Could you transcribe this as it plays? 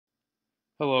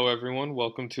Hello everyone,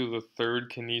 welcome to the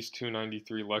third Kines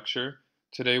 293 lecture.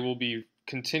 Today we'll be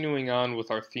continuing on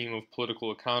with our theme of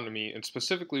political economy, and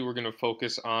specifically we're going to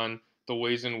focus on the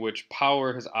ways in which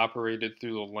power has operated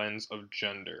through the lens of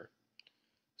gender.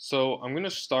 So I'm going to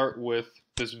start with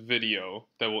this video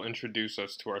that will introduce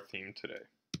us to our theme today.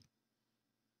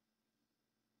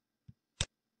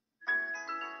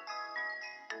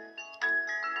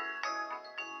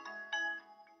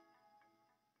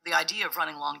 The idea of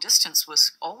running long distance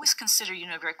was always considered,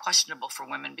 very questionable for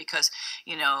women because,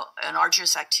 an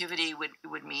arduous activity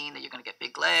would mean that you're going to get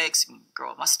big legs and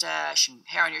grow a mustache and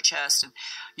hair on your chest and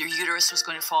your uterus was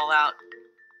going to fall out.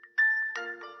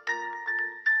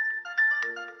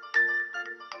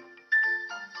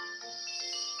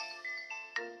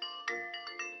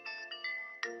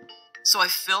 So I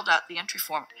filled out the entry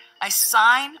form. I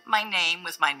signed my name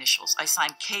with my initials. I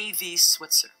signed KV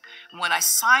Switzer. And when I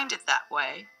signed it that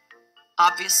way,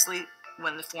 obviously,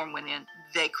 when the form went in,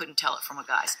 they couldn't tell it from a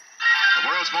guy's. The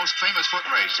world's most famous foot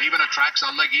race even attracts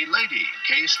a leggy lady,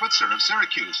 Kay Switzer of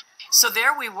Syracuse. So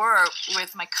there we were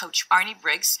with my coach, Arnie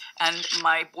Briggs, and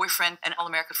my boyfriend, an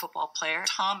All-American football player,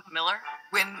 Tom Miller.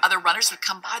 When other runners would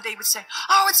come by, they would say,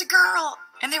 "Oh, it's a girl."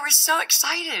 And they were so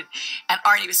excited. And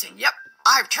Arnie was saying, "Yep,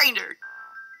 I've trained her."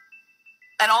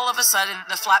 And all of a sudden,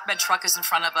 the flatbed truck is in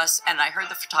front of us, and I heard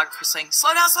the photographer saying,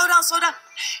 "Slow down, slow down, slow down."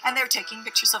 And they were taking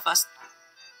pictures of us.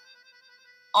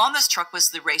 On this truck was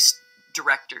the race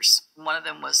directors. One of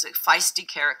them was a feisty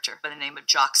character by the name of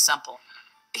Jock Semple.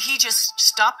 He just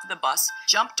stopped the bus,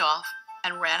 jumped off,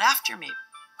 and ran after me.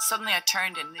 Suddenly I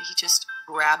turned and he just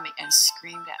grabbed me and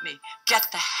screamed at me,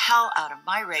 "Get the hell out of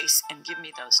my race and give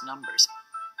me those numbers."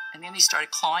 And then he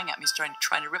started clawing at me,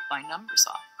 trying to rip my numbers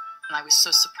off. And I was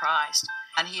so surprised.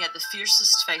 And he had the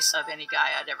fiercest face of any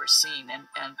guy I'd ever seen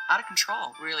and out of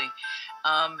control, really.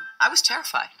 I was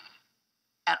terrified.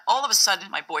 And all of a sudden,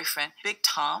 my boyfriend, Big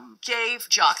Tom, gave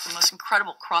Jock the most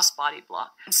incredible crossbody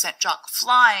block and sent Jock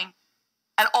flying.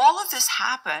 And all of this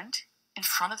happened in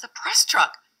front of the press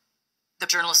truck. The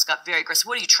journalists got very aggressive.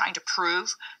 "What are you trying to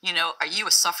prove? Are you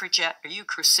a suffragette? Are you a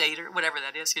crusader?" Whatever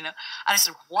that is, And I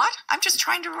said, "What? I'm just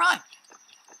trying to run."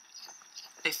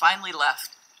 They finally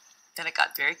left. Then it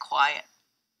got very quiet.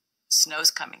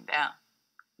 Snow's coming down.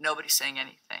 Nobody's saying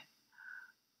anything.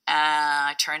 And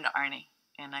I turned to Arnie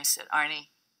and I said, "Arnie,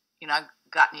 I've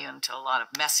gotten you into a lot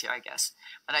of mess here, I guess."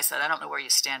 But I said, "I don't know where you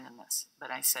stand in this." But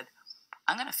I said,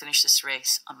 "I'm going to finish this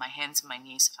race on my hands and my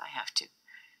knees if I have to,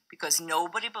 because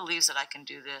nobody believes that I can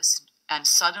do this." And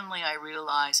suddenly I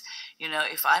realized,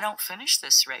 if I don't finish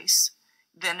this race,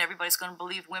 then everybody's going to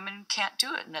believe women can't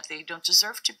do it and that they don't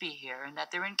deserve to be here and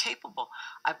that they're incapable.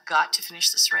 I've got to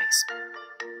finish this race.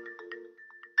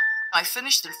 I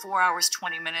finished in 4 hours,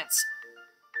 20 minutes.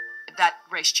 That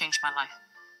race changed my life.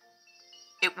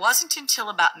 It wasn't until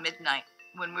about midnight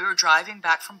when we were driving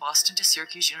back from Boston to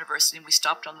Syracuse University and we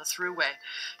stopped on the thruway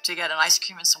to get an ice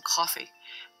cream and some coffee,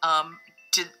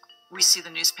 did we see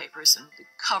the newspapers and the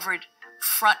covered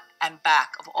front and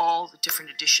back of all the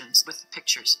different editions with the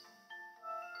pictures.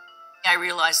 I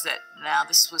realized that now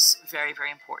this was very,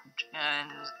 very important,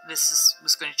 and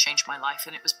was going to change my life,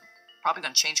 and it was probably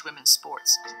going to change women's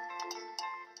sports.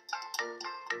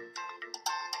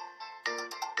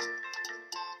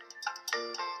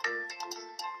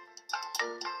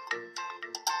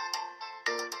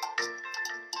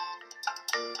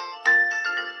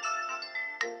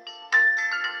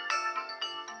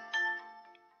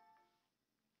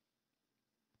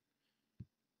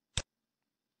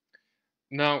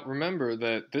 Now, remember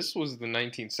that this was the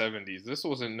 1970s. This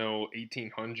wasn't no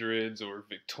 1800s or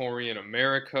Victorian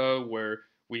America where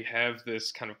we have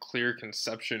this kind of clear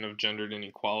conception of gendered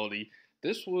inequality.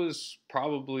 This was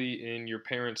probably in your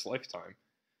parents' lifetime.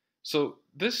 So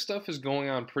this stuff is going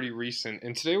on pretty recent,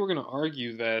 and today we're going to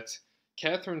argue that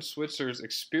Catherine Switzer's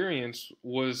experience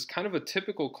was kind of a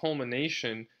typical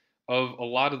culmination of a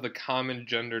lot of the common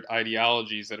gendered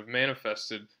ideologies that have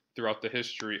manifested throughout the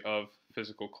history of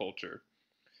physical culture.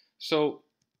 So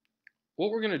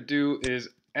what we're going to do is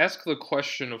ask the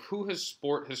question of who has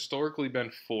sport historically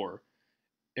been for,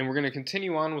 and we're going to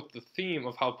continue on with the theme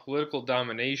of how political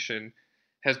domination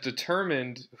has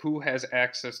determined who has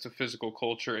access to physical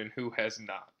culture and who has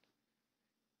not,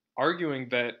 arguing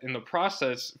that in the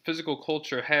process, physical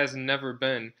culture has never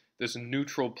been this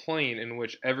neutral plane in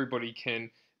which everybody can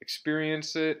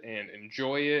experience it and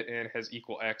enjoy it and has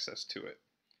equal access to it.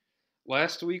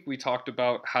 Last week we talked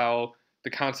about how the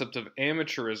concept of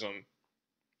amateurism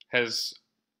has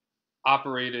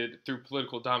operated through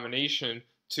political domination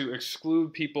to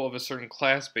exclude people of a certain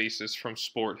class basis from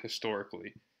sport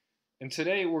historically. And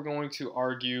today we're going to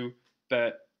argue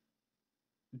that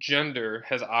gender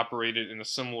has operated in a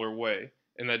similar way,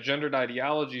 and that gendered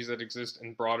ideologies that exist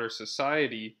in broader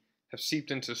society have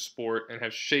seeped into sport and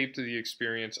have shaped the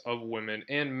experience of women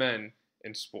and men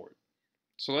in sport.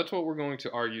 So that's what we're going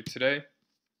to argue today.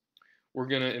 We're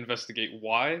going to investigate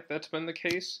why that's been the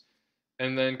case,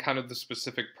 and then kind of the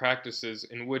specific practices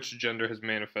in which gender has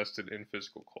manifested in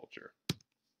physical culture.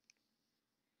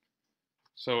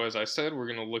 So as I said, we're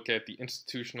going to look at the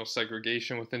institutional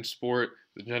segregation within sport,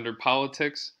 the gender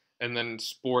politics, and then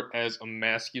sport as a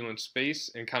masculine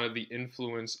space and kind of the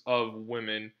influence of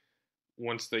women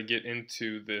once they get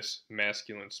into this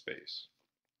masculine space.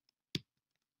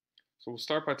 So we'll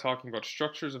start by talking about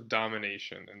structures of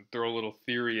domination and throw a little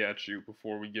theory at you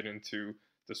before we get into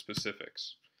the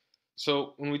specifics.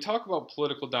 So when we talk about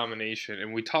political domination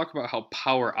and we talk about how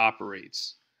power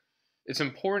operates, it's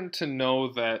important to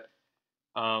know that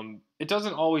it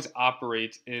doesn't always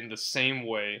operate in the same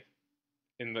way,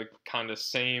 in the kind of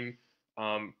same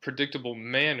predictable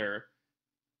manner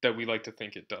that we like to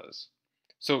think it does.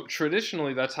 So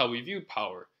traditionally, that's how we view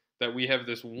power, that we have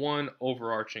this one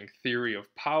overarching theory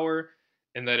of power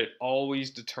and that it always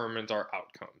determines our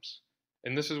outcomes.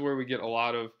 And this is where we get a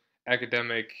lot of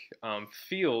academic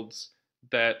fields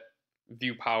that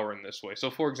view power in this way. So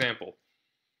for example,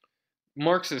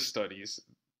 Marxist studies,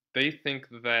 they think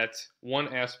that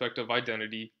one aspect of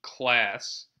identity,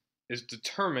 class, is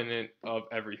determinant of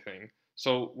everything.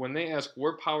 So when they ask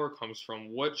where power comes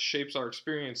from, what shapes our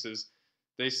experiences,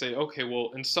 they say, okay,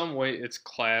 well, in some way it's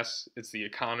class, it's the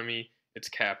economy, it's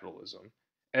capitalism.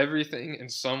 Everything in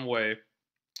some way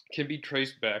can be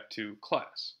traced back to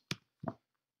class.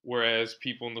 Whereas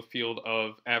people in the field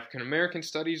of African American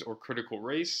studies or critical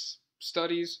race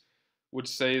studies would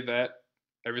say that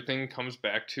everything comes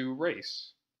back to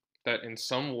race. That in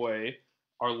some way,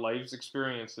 our life's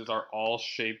experiences are all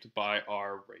shaped by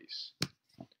our race.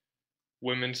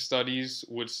 Women's studies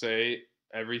would say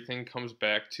everything comes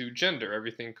back to gender,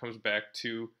 everything comes back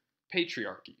to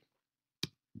patriarchy.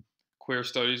 Queer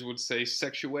studies would say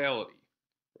sexuality,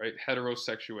 right?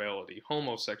 Heterosexuality,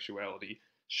 homosexuality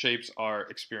shapes our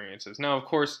experiences. Now, of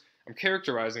course, I'm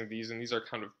characterizing these, and these are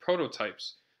kind of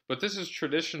prototypes, but this is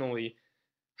traditionally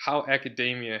how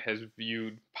academia has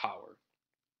viewed power.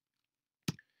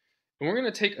 And we're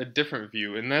going to take a different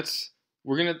view, and that's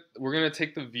we're going to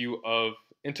take the view of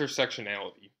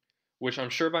intersectionality, which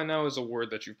I'm sure by now is a word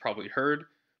that you've probably heard,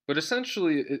 but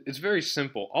essentially it's very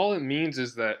simple. All it means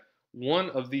is that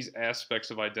one of these aspects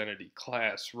of identity,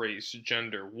 class, race,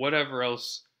 gender, whatever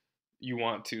else you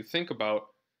want to think about,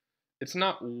 it's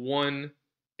not one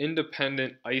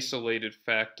independent, isolated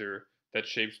factor that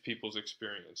shapes people's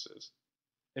experiences.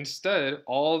 Instead,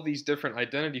 all these different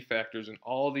identity factors and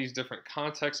all these different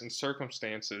contexts and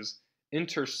circumstances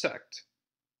intersect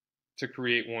to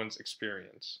create one's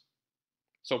experience.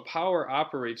 So power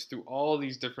operates through all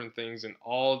these different things in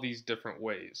all these different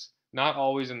ways. Not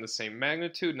always in the same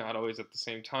magnitude, not always at the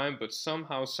same time, but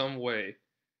somehow, some way,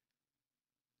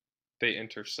 they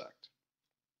intersect.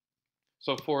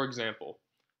 So for example,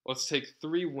 let's take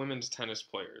 3 women's tennis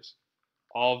players,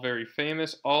 all very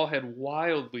famous, all had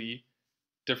wildly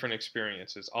different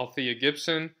experiences. Althea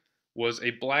Gibson was a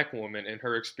black woman, and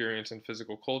her experience in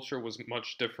physical culture was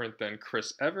much different than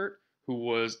Chris Evert, who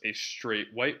was a straight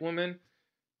white woman,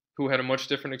 who had a much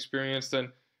different experience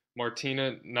than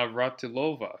Martina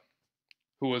Navratilova,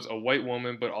 who was a white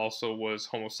woman but also was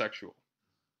homosexual.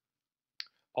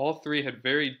 All 3 had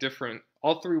very different,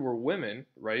 all 3 were women,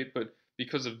 right? But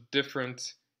because of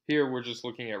different, here we're just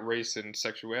looking at race and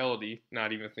sexuality,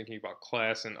 not even thinking about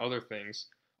class and other things,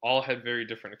 all had very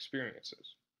different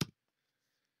experiences.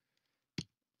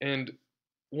 And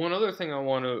one other thing I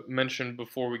want to mention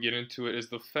before we get into it is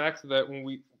the fact that when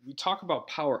we talk about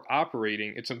power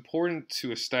operating, it's important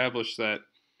to establish that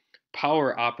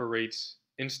power operates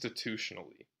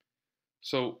institutionally.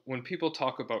 So when people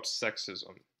talk about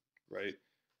sexism, right,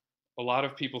 a lot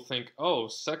of people think, oh,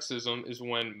 sexism is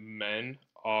when men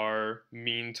are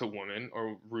mean to women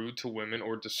or rude to women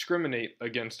or discriminate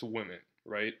against women,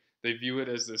 right? They view it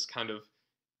as this kind of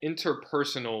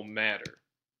interpersonal matter,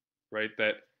 right?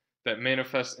 That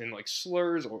manifests in like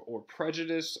slurs or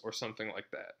prejudice or something like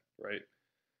that, right?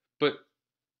 But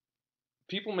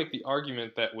people make the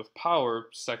argument that with power,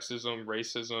 sexism,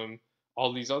 racism,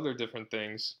 all these other different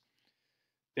things,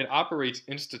 it operates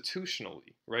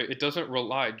institutionally, right? It doesn't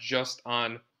rely just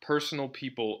on personal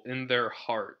people in their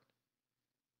heart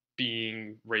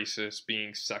being racist,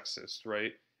 being sexist,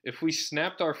 right? If we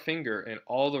snapped our finger and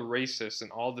all the racists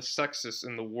and all the sexists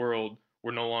in the world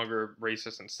were no longer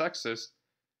racist and sexist,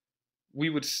 we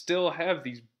would still have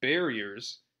these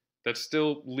barriers that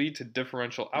still lead to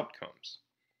differential outcomes.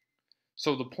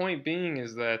 So the point being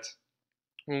is that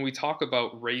when we talk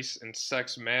about race and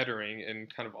sex mattering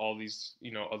and kind of all these,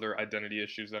 other identity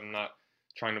issues that I'm not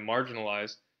trying to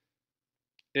marginalize,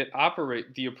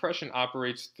 the oppression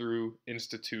operates through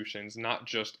institutions, not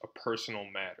just a personal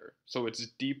matter. So it's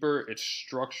deeper, it's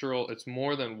structural, it's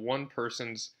more than one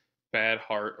person's bad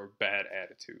heart or bad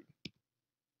attitude.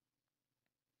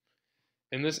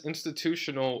 And this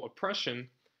institutional oppression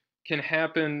can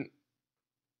happen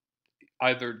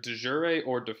either de jure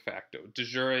or de facto. De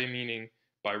jure meaning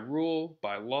by rule,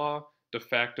 by law, de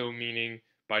facto meaning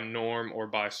by norm or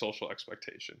by social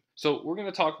expectation. So we're going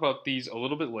to talk about these a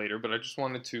little bit later, but I just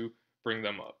wanted to bring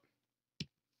them up.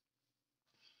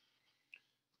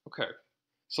 Okay,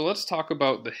 so let's talk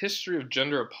about the history of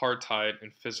gender apartheid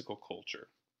in physical culture.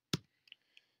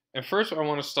 And first, I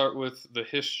want to start with the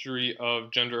history of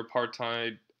gender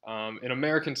apartheid in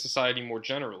American society more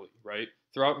generally, right?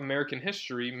 Throughout American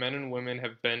history, men and women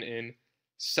have been in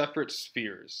separate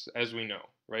spheres, as we know,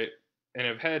 right? And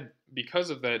have had, because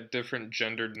of that, different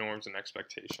gendered norms and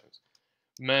expectations.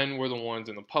 Men were the ones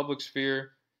in the public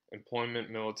sphere, employment,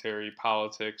 military,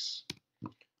 politics.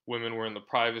 Women were in the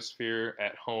private sphere,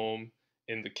 at home,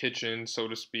 in the kitchen, so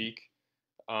to speak,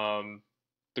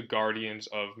 the guardians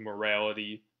of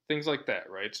morality, things like that,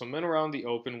 right? So men around the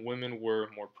open, women were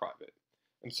more private.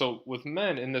 And so with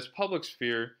men in this public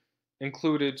sphere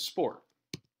included sport.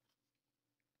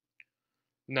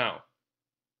 Now,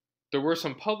 there were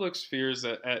some public spheres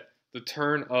that at the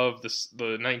turn of the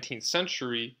 19th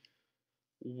century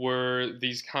were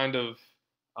these kind of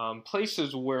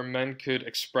places where men could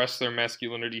express their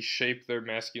masculinity, shape their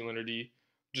masculinity,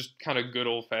 just kind of good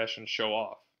old-fashioned show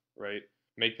off, right?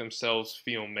 Make themselves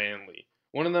feel manly.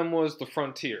 One of them was the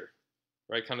frontier,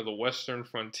 right? Kind of the western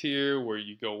frontier where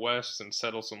you go west and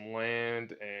settle some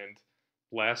land and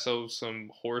lasso some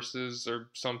horses or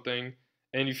something,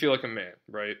 and you feel like a man,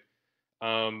 right?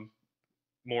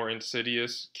 More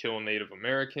insidious, kill Native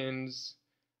Americans.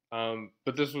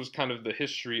 But this was kind of the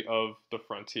history of the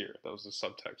frontier. That was the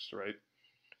subtext, right?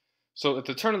 So at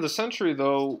the turn of the century,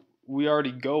 though, we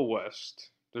already go west.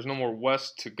 There's no more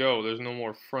west to go. There's no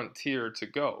more frontier to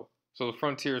go. So the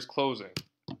frontier is closing.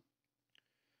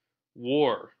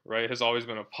 War, right, has always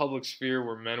been a public sphere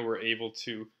where men were able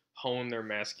to hone their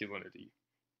masculinity,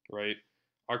 right?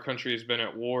 Our country has been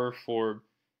at war for,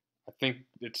 I think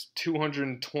it's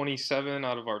 227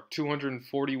 out of our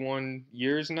 241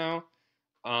 years now.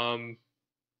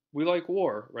 We like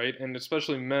war, right? And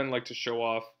especially men like to show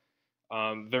off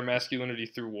their masculinity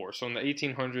through war. So in the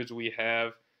 1800s, we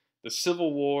have the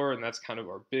Civil War, and that's kind of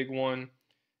our big one.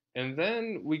 And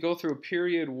then we go through a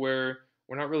period where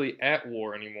we're not really at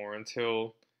war anymore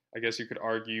until, I guess you could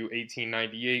argue,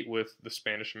 1898 with the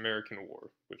Spanish-American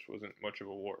War, which wasn't much of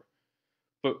a war.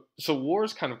 But so war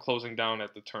is kind of closing down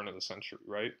at the turn of the century,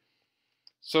 right?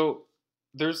 So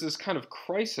there's this kind of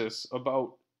crisis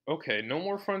about, okay, no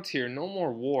more frontier, no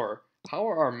more war. How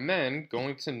are our men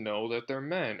going to know that they're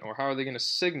men? Or how are they going to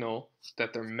signal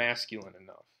that they're masculine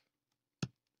enough?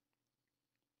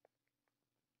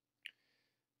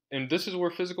 And this is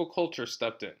where physical culture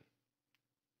stepped in,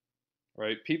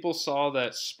 right? People saw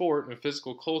that sport and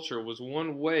physical culture was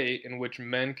one way in which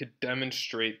men could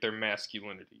demonstrate their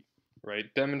masculinity, right?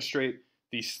 Demonstrate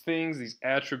these things, these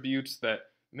attributes that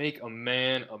make a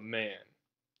man,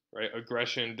 right?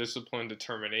 Aggression, discipline,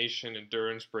 determination,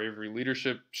 endurance, bravery,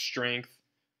 leadership, strength,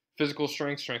 physical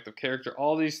strength, strength of character,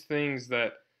 all these things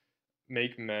that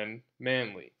make men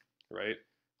manly, right?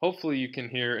 Hopefully you can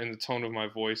hear in the tone of my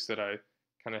voice that I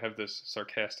kind of have this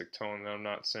sarcastic tone, that I'm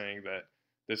not saying that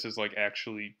this is like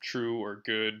actually true or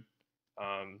good.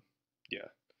 Yeah.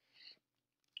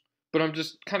 But I'm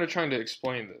just kind of trying to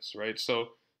explain this, right? So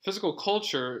physical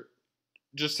culture,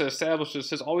 just to establish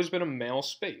this, has always been a male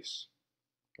space,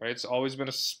 right? It's always been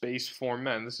a space for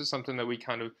men. This is something that we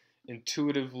kind of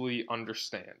intuitively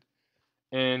understand.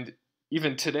 And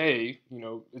even today,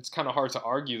 it's kind of hard to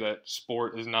argue that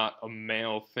sport is not a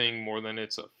male thing more than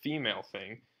it's a female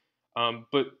thing.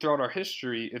 But throughout our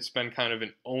history, it's been kind of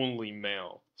an only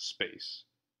male space,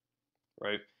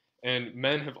 right? And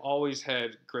men have always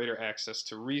had greater access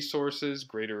to resources,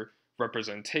 greater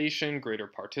representation, greater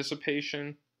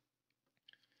participation.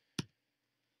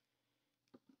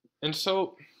 And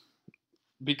so,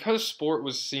 because sport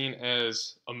was seen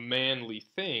as a manly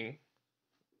thing,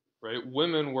 right,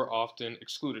 women were often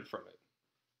excluded from it,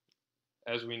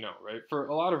 as we know, right, for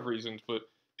a lot of reasons. But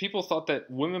people thought that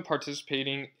women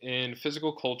participating in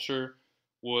physical culture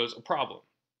was a problem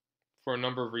for a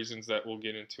number of reasons that we'll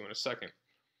get into in a second.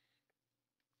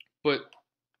 But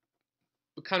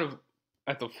kind of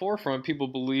at the forefront, people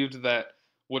believed that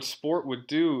what sport would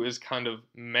do is kind of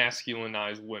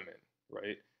masculinize women,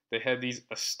 right? They had these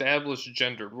established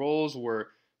gender roles where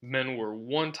men were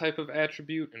one type of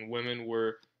attribute and women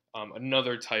were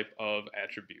another type of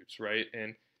attributes, right?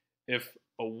 And if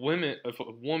if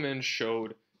a woman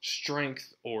showed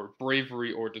strength or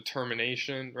bravery or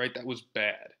determination, right, that was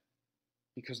bad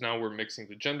because now we're mixing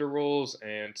the gender roles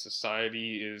and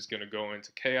society is going to go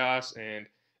into chaos and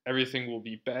everything will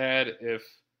be bad if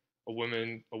a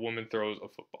woman throws a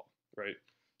football, right?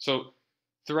 So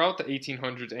throughout the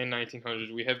 1800s and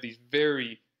 1900s, we have these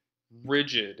very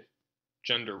rigid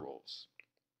gender roles.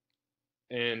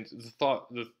 And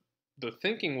the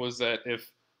thinking was that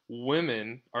if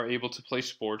women are able to play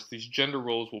sports, these gender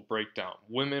roles will break down.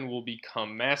 Women will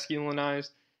become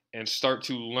masculinized and start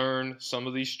to learn some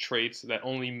of these traits that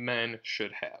only men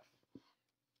should have,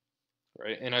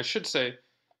 right? And I should say,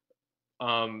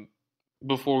 um,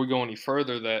 before we go any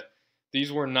further, that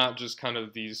these were not just kind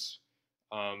of these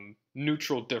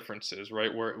neutral differences,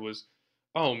 right? Where it was,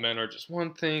 oh, men are just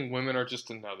one thing, women are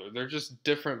just another. They're just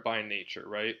different by nature,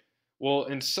 right? Well,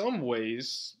 in some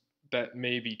ways, that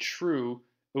may be true.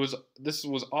 This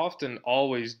was often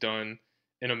always done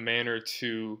in a manner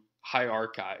to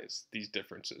hierarchize these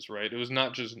differences, right? It was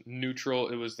not just neutral.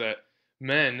 It was that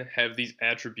men have these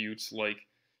attributes like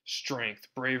strength,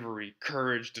 bravery,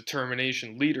 courage,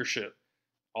 determination, leadership,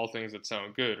 all things that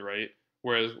sound good, right?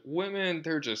 Whereas women,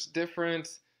 they're just different.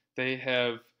 They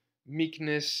have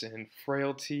meekness and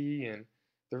frailty, and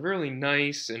they're really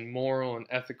nice and moral and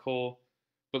ethical.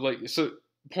 But, like, so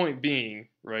point being,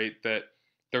 right, that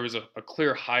there was a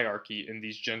clear hierarchy in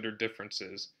these gender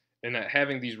differences, and that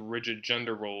having these rigid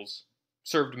gender roles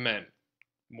served men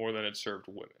more than it served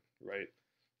women, right?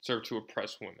 Served to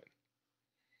oppress women.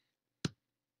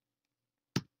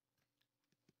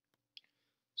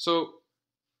 So,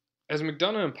 as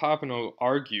McDonough and Papineau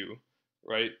argue,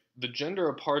 right, the gender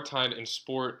apartheid in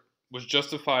sport was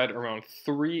justified around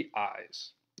three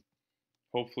I's.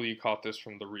 Hopefully you caught this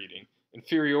from the reading.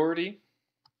 Inferiority,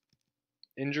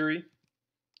 injury,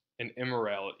 and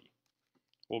immorality.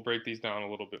 We'll break these down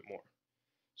a little bit more.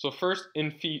 So first,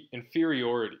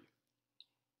 inferiority.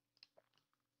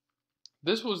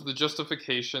 This was the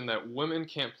justification that women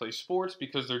can't play sports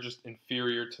because they're just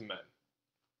inferior to men.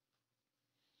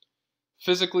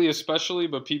 Physically especially,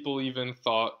 but people even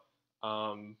thought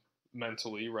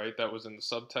mentally, right? That was in the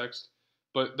subtext.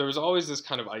 But there was always this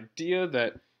kind of idea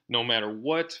that no matter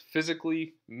what,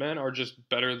 physically, men are just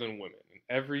better than women in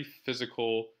every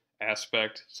physical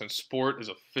aspect. Since sport is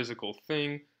a physical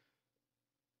thing,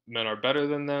 men are better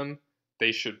than them.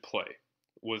 They should play,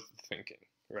 was the thinking,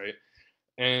 right?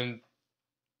 And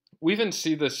we even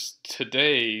see this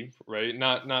today, right?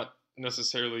 Not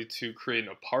necessarily to create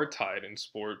an apartheid in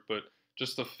sport, but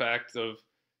just the fact of,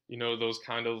 those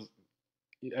kind of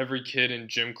every kid in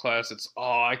gym class, it's,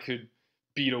 oh, I could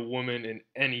beat a woman in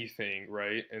anything,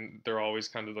 right? And they're always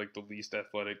kind of like the least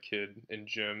athletic kid in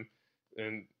gym,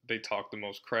 and they talk the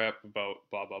most crap about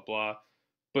blah, blah, blah.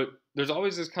 But there's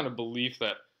always this kind of belief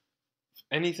that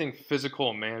anything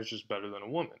physical, a man is just better than a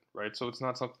woman, right? So it's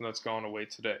not something that's gone away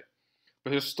today.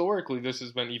 But historically, this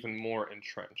has been even more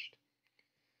entrenched.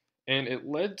 And it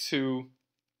led to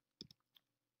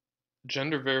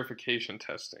gender verification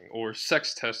testing, or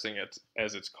sex testing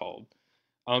as it's called.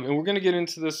 And we're going to get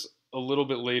into this a little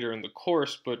bit later in the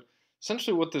course, but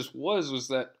essentially what this was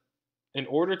that in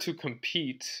order to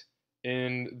compete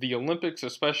in the Olympics,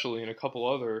 especially, and a couple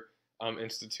other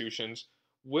institutions,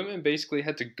 women basically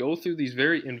had to go through these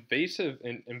very invasive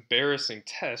and embarrassing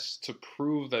tests to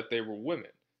prove that they were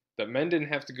women, that men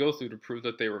didn't have to go through to prove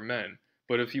that they were men.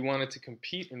 But if you wanted to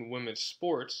compete in women's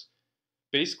sports,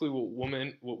 basically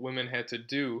what women had to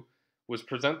do was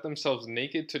present themselves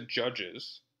naked to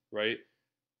judges, right?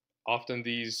 Often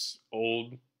these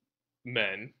old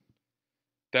men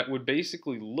that would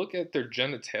basically look at their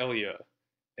genitalia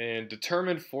and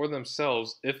determine for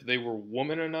themselves if they were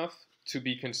woman enough to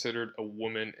be considered a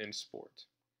woman in sport,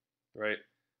 right?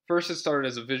 First it started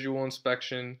as a visual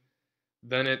inspection,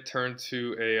 then it turned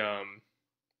to a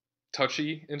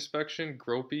touchy inspection,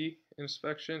 gropey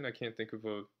inspection. I can't think of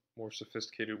a more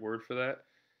sophisticated word for that.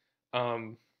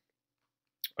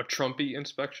 A Trumpy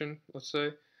inspection, let's say.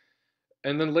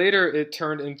 And then later it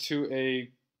turned into a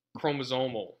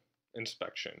chromosomal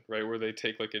inspection, right, where they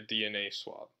take like a DNA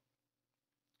swab.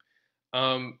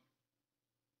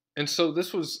 And so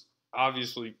this was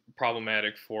obviously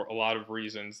problematic for a lot of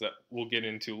reasons that we'll get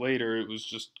into later. It was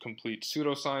just complete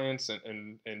pseudoscience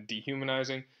and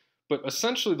dehumanizing. But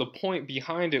essentially the point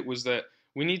behind it was that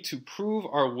we need to prove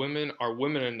our women are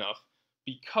women enough,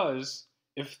 because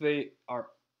if they are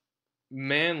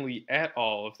manly at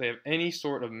all, if they have any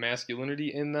sort of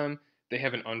masculinity in them, they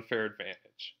have an unfair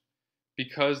advantage.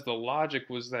 Because the logic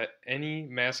was that any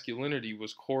masculinity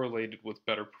was correlated with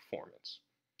better performance,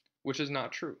 which is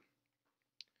not true.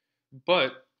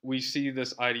 But we see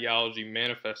this ideology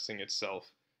manifesting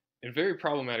itself in very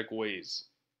problematic ways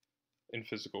in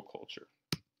physical culture.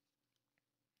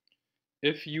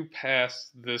 If you pass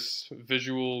this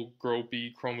visual,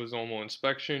 gropey chromosomal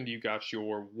inspection, you got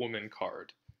your woman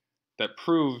card that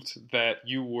proved that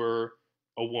you were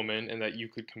a woman and that you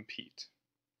could compete.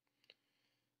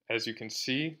 As you can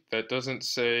see, that doesn't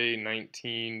say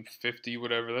 1950,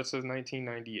 whatever, that says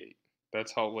 1998.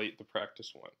 That's how late the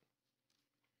practice went.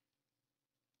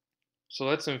 So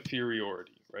that's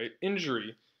inferiority, right?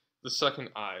 Injury, the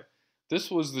second I. This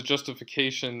was the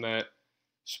justification that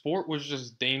sport was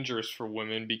just dangerous for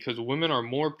women because women are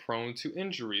more prone to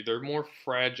injury. They're more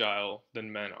fragile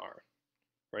than men are,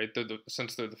 right?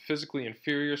 Since they're the physically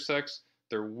inferior sex,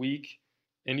 they're weak,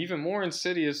 and even more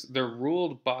insidious, they're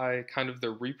ruled by kind of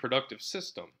their reproductive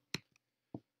system.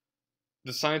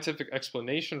 The scientific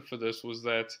explanation for this was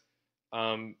that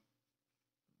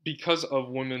because of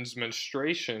women's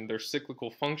menstruation, their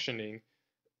cyclical functioning,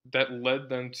 that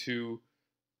led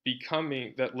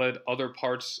other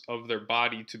parts of their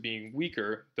body to being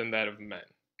weaker than that of men,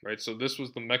 right? So this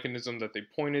was the mechanism that they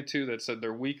pointed to that said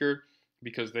they're weaker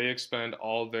because they expend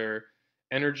all their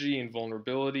energy and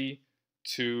vulnerability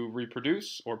to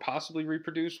reproduce or possibly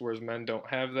reproduce, whereas men don't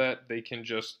have that. They can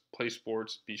just play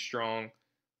sports, be strong,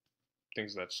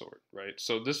 things of that sort, right?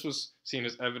 So this was seen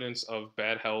as evidence of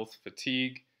bad health,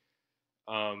 fatigue,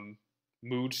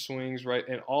 mood swings, right?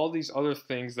 And all these other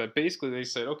things that basically they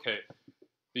said, okay,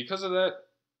 because of that,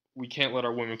 we can't let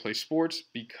our women play sports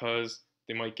because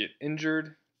they might get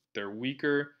injured, they're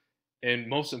weaker, and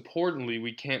most importantly,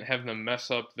 we can't have them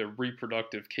mess up their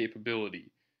reproductive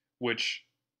capability, which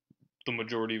the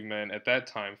majority of men at that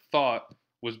time thought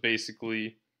was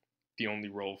basically the only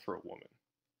role for a woman.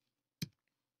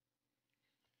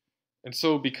 And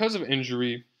so because of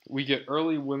injury, we get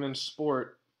early women's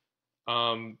sport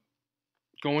going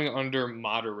under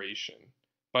moderation.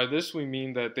 By this we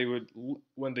mean that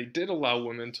when they did allow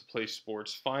women to play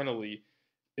sports, finally,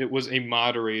 it was a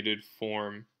moderated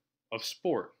form of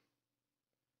sport,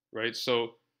 right?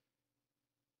 So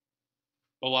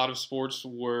a lot of sports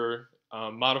were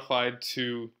modified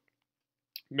to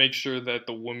make sure that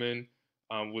the woman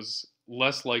was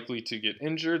less likely to get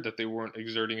injured, that they weren't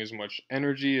exerting as much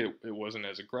energy, it wasn't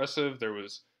as aggressive, there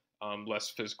was less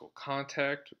physical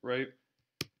contact, right?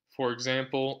 For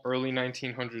example, early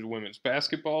 1900 women's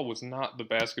basketball was not the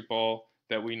basketball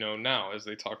that we know now, as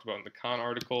they talked about in the Khan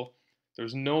article. There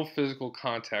was no physical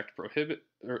contact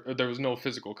there was no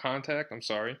physical contact, I'm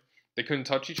sorry. They couldn't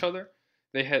touch each other.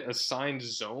 They had assigned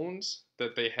zones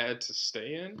that they had to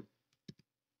stay in.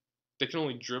 They could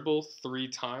only dribble 3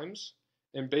 times.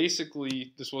 And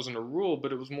basically, this wasn't a rule,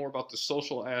 but it was more about the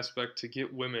social aspect to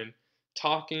get women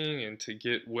talking and to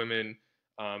get women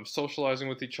socializing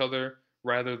with each other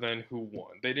rather than who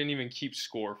won. They didn't even keep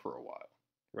score for a while,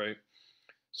 right?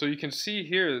 So you can see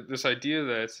here this idea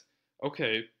that,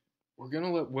 okay, we're going to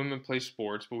let women play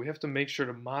sports, but we have to make sure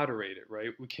to moderate it,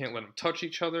 right? We can't let them touch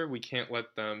each other. We can't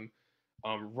let them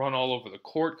run all over the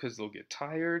court because they'll get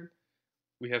tired.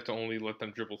 We have to only let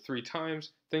them dribble 3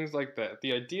 times, things like that.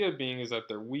 The idea being is that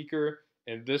they're weaker,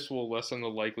 and this will lessen the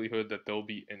likelihood that they'll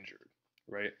be injured,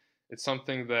 right? It's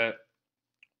something that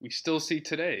we still see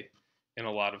today in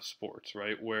a lot of sports,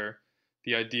 right? Where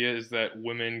the idea is that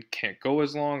women can't go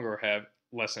as long or have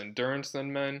less endurance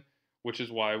than men, which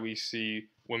is why we see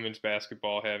women's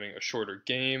basketball having a shorter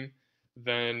game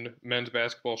than men's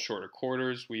basketball, shorter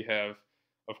quarters. We have,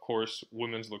 of course,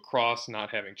 women's lacrosse not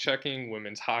having checking,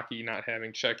 women's hockey not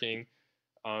having checking.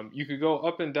 You could go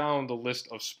up and down the list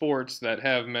of sports that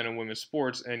have men and women's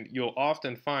sports, and you'll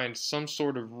often find some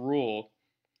sort of rule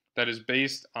that is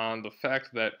based on the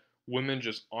fact that women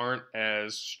just aren't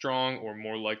as strong or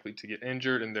more likely to get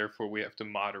injured, and therefore we have to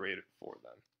moderate it for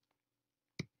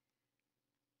them.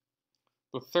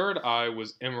 The third I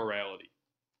was immorality.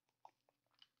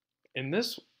 And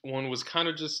this one was kind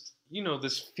of just,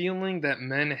 this feeling that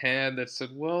men had that said,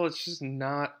 well, it's just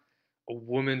not a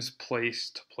woman's place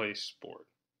to play sport,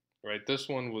 right? This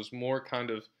one was more kind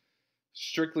of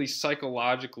strictly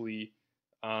psychologically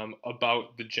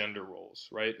about the gender roles,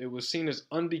 right? It was seen as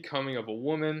unbecoming of a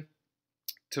woman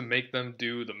to make them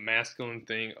do the masculine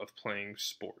thing of playing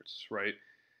sports, right?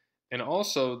 And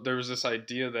also, there was this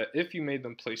idea that if you made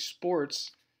them play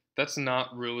sports, that's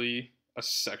not really a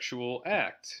sexual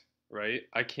act, right?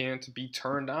 I can't be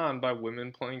turned on by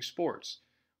women playing sports,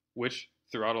 which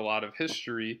throughout a lot of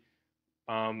history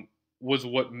was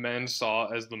what men saw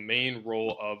as the main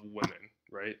role of women,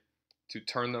 right? To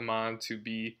turn them on, to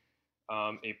be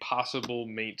a possible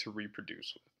mate to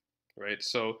reproduce with, right?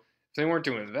 So if they weren't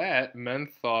doing that, men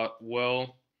thought,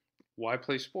 well, why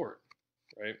play sport,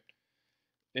 right?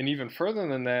 And even further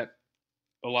than that,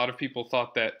 a lot of people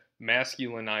thought that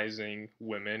masculinizing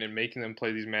women and making them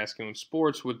play these masculine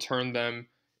sports would turn them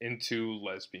into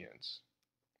lesbians,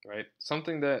 right?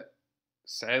 Something that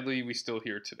sadly we still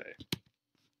hear today.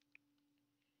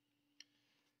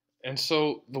 And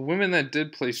so the women that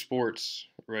did play sports,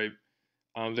 right,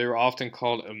 they were often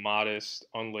called immodest,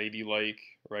 unladylike,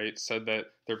 right? Said that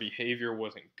their behavior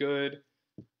wasn't good,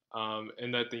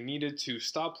 and that they needed to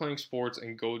stop playing sports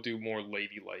and go do more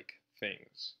ladylike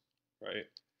things, right?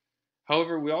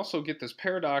 However, we also get this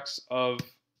paradox of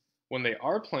when they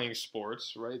are playing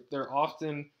sports, right, they're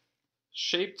often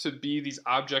shaped to be these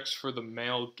objects for the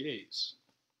male gaze,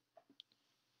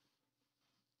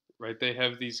 right? They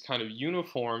have these kind of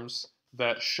uniforms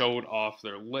that showed off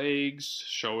their legs,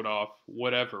 showed off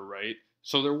whatever, right?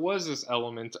 So there was this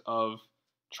element of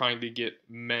trying to get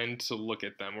men to look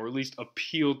at them, or at least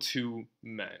appeal to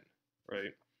men,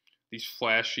 right? These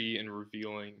flashy and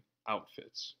revealing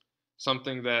outfits.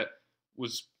 Something that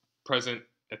was present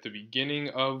at the beginning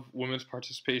of women's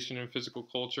participation in physical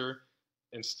culture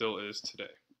and still is today.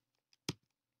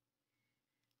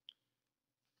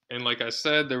 And like I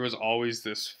said, there was always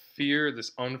this fear,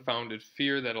 this unfounded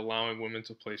fear that allowing women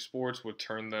to play sports would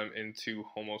turn them into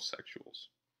homosexuals,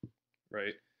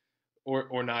 right?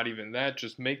 Or not even that,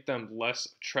 just make them less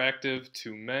attractive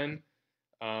to men,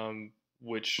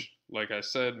 which, like I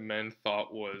said, men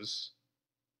thought was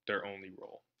their only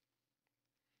role.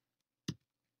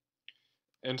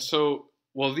 And so,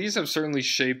 while these have certainly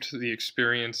shaped the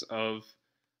experience of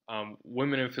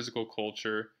women in physical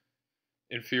culture,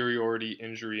 inferiority,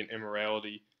 injury, and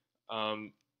immorality, I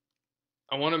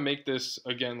want to make this,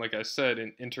 again, like I said,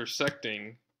 an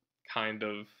intersecting kind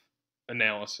of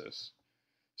analysis.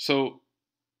 So,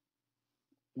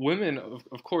 women,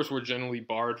 of course, were generally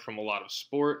barred from a lot of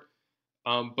sport,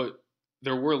 but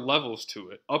there were levels to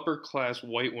it. Upper class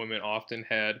white women often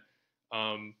had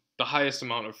the highest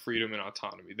amount of freedom and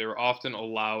autonomy. They were often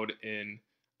allowed in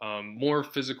more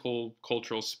physical,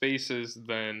 cultural spaces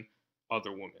than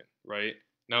other women, right?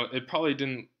 Now, it probably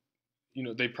didn't,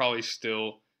 they probably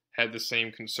still had the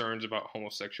same concerns about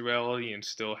homosexuality and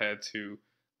still had to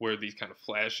wear these kind of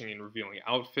flashing and revealing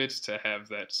outfits to have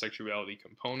that sexuality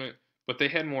component, but they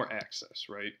had more access,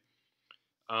 right?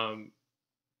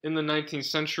 In the 19th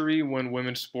century, when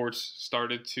women's sports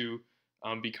started to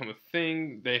become a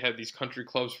thing, they had these country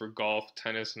clubs for golf,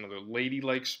 tennis, and other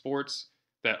ladylike sports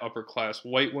that upper class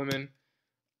white women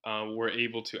were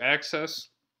able to access.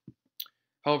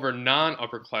 However,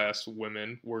 non-upper class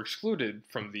women were excluded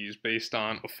from these based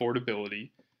on affordability,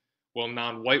 while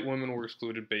non-white women were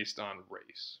excluded based on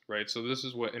race, right? So this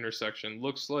is what intersection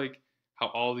looks like, how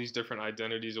all these different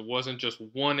identities, it wasn't just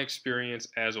one experience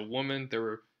as a woman, there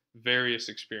were various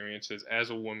experiences as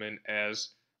a woman, as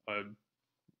a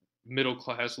middle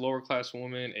class, lower class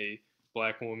woman, a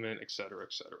black woman, etc.,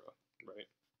 right?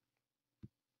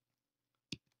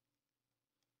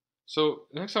 So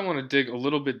next I want to dig a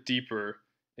little bit deeper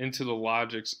into the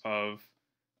logics of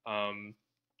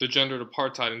the gendered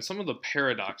apartheid and some of the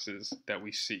paradoxes that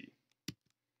we see.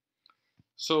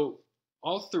 So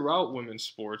all throughout women's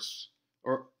sports,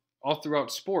 or all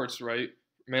throughout sports, right,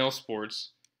 male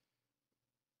sports,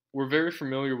 we're very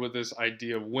familiar with this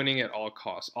idea of winning at all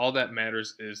costs. All that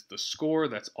matters is the score.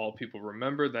 That's all people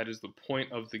remember. That is the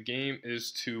point of the game,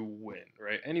 is to win,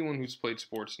 right? Anyone who's played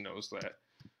sports knows that.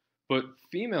 But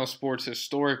female sports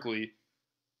historically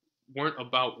weren't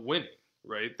about winning,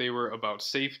 right? They were about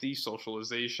safety,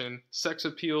 socialization, sex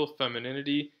appeal,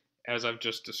 femininity, as I've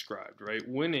just described, right?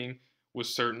 Winning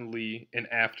was certainly an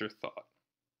afterthought.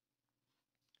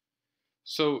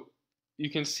 So you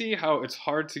can see how it's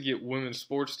hard to get women's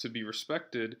sports to be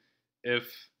respected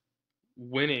if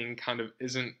winning kind of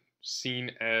isn't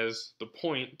seen as the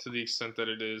point to the extent that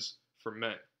it is for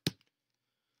men.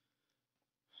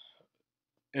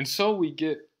 And so we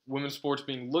get women's sports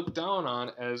being looked down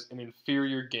on as an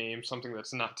inferior game, something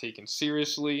that's not taken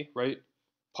seriously, right?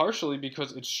 Partially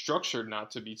because it's structured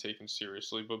not to be taken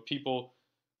seriously, but people,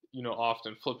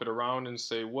 often flip it around and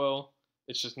say, well,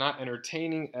 it's just not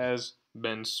entertaining as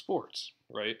men's sports,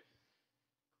 right?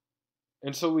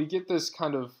 And so we get this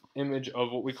kind of image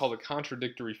of what we call the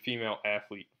contradictory female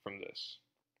athlete from this,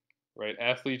 right?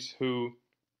 Athletes who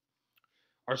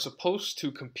are supposed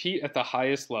to compete at the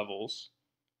highest levels,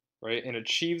 right, and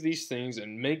achieve these things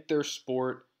and make their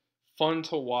sport fun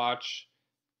to watch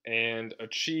and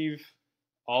achieve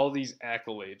all these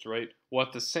accolades, right? Well,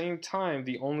 at the same time,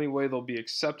 the only way they'll be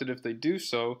accepted if they do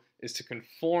so is to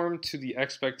conform to the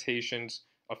expectations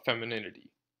of femininity,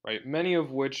 right? Many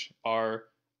of which are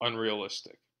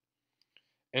unrealistic.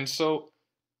 And so,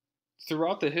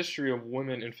 throughout the history of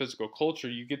women in physical culture,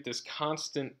 you get this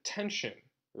constant tension,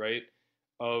 right?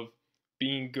 Of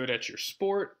being good at your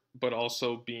sport, but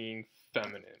also being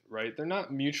feminine, right? They're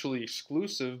not mutually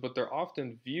exclusive, but they're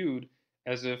often viewed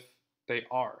as if they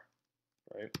are,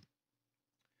 right?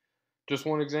 Just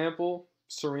one example,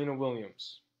 Serena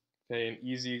Williams. Okay, an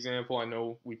easy example. I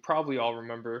know we probably all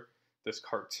remember this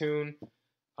cartoon,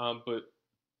 but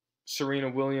Serena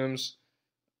Williams,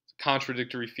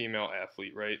 contradictory female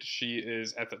athlete, right? She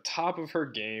is at the top of her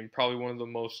game, probably one of the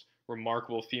most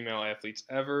remarkable female athletes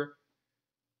ever,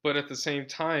 but at the same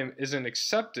time isn't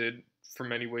accepted for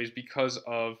many ways because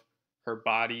of her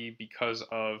body, because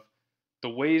of the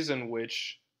ways in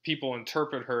which people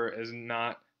interpret her as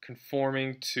not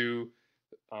conforming to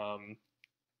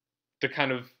the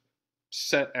kind of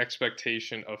set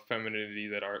expectation of femininity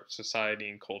that our society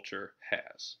and culture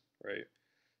has, right?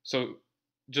 So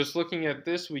just looking at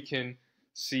this, we can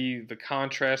see the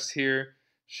contrast here.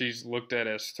 She's looked at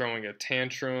as throwing a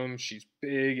tantrum. She's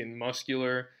big and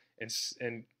muscular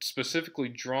and specifically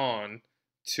drawn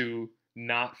to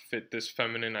not fit this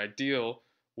feminine ideal,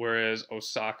 whereas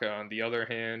Osaka, on the other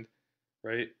hand,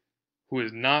 right, who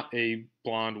is not a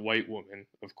blonde white woman,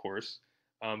 of course,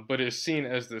 but is seen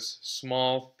as this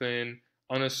small, thin,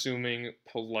 unassuming,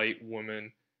 polite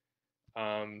woman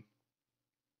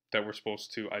that we're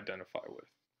supposed to identify with.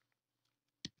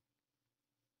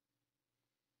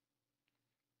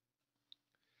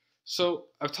 So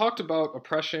I've talked about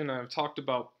oppression, I've talked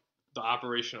about the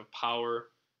operation of power,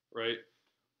 right?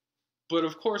 But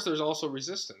of course, there's also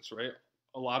resistance, right?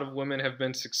 A lot of women have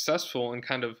been successful in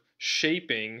kind of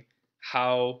shaping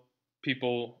how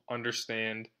people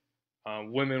understand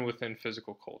women within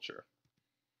physical culture.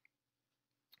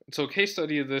 So a case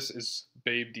study of this is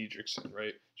Babe Didrikson,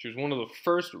 right? She was one of the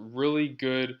first really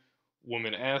good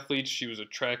woman athletes. She was a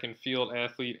track and field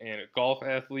athlete and a golf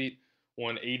athlete,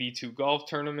 won 82 golf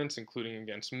tournaments, including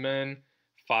against men,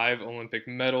 5 Olympic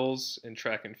medals in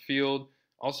track and field,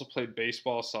 also played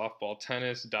baseball, softball,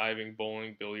 tennis, diving,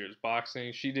 bowling, billiards,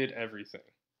 boxing. She did everything.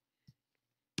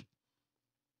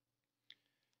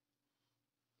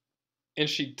 And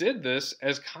she did this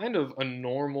as kind of a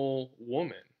normal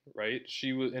woman, right?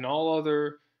 She was, in all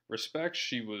other respects,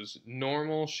 she was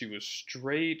normal, she was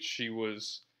straight, she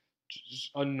was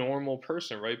just a normal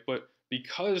person, right? But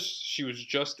because she was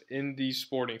just in these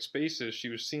sporting spaces, she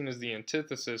was seen as the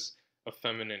antithesis of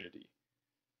femininity.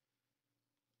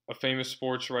 A famous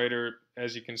sports writer,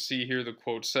 as you can see here, the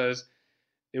quote says,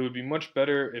 "It would be much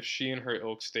better if she and her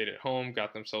ilk stayed at home,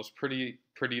 got themselves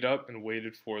prettied up, and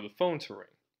waited for the phone to ring."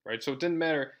 Right? So it didn't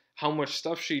matter how much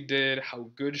stuff she did,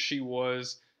 how good she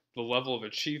was, the level of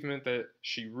achievement that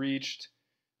she reached.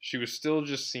 She was still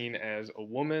just seen as a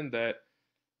woman that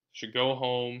should go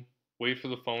home, wait for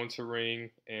the phone to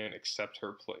ring, and accept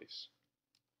her place.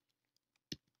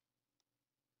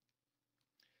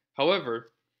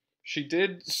 However, she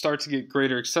did start to get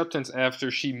greater acceptance after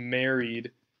she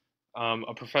married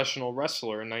a professional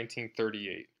wrestler in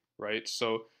 1938, right?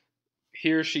 So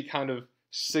here she kind of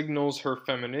signals her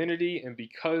femininity, and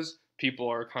because people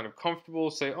are kind of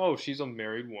comfortable, say, oh, she's a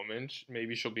married woman,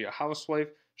 maybe she'll be a housewife,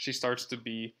 she starts to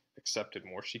be accepted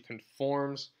more. She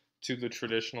conforms to the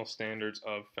traditional standards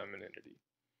of femininity.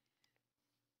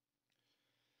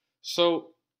 So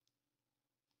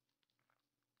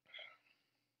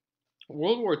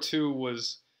World War II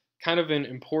was kind of an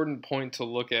important point to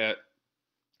look at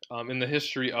in the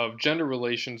history of gender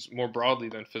relations more broadly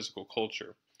than physical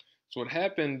culture. So what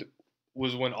happened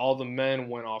was when all the men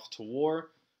went off to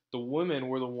war, the women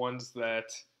were the ones that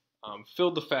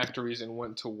filled the factories and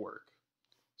went to work.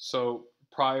 So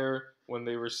prior, when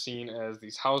they were seen as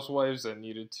these housewives that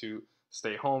needed to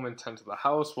stay home and tend to the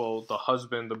house, while the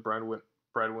husband, the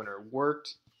breadwinner,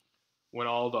 worked. When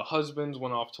all the husbands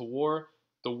went off to war,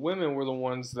 the women were the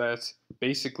ones that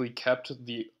basically kept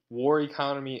the war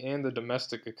economy and the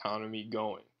domestic economy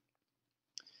going.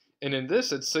 And in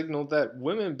this, it signaled that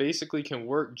women basically can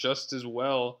work just as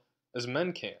well as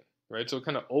men can, right? So it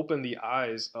kind of opened the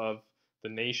eyes of the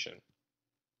nation.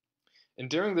 And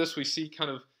during this, we see kind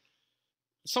of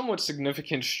somewhat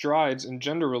significant strides in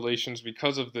gender relations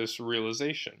because of this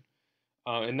realization.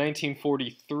 In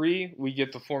 1943, we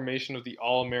get the formation of the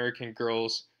All-American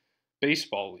Girls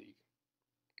Baseball League,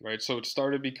 right? So it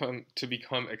started to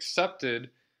become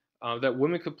accepted that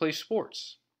women could play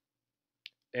sports.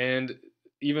 And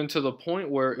even to the point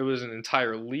where it was an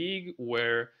entire league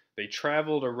where they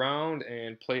traveled around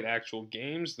and played actual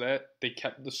games that they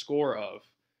kept the score of.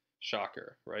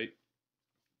 Shocker, right?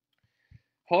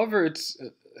 However, it's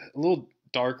a little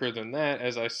darker than that.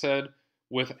 As I said,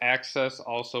 with access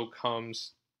also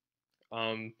comes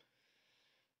um,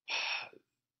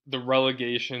 the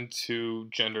relegation to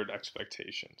gendered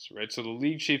expectations, right? So the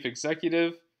league chief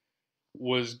executive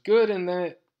was good in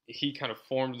that he kind of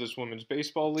formed this women's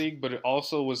baseball league, but it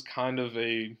also was kind of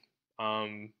a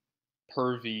um,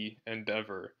 pervy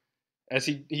endeavor, as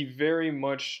he very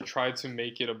much tried to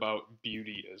make it about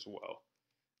beauty as well.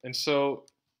 And so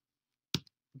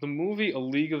the movie A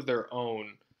League of Their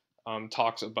Own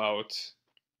talks about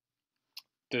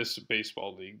this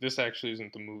baseball league. This actually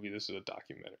isn't the movie. This is a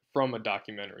documentary from a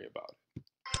documentary about it.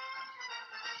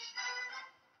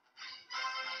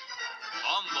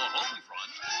 On the home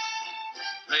front,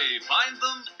 they find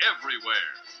them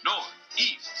everywhere. North,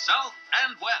 east, south,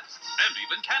 and west, and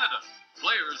even Canada.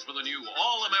 Players for the new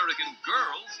All-American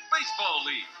Girls Baseball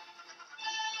League.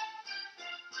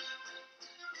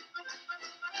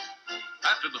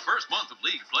 After the first month of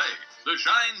league play, the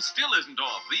shine still isn't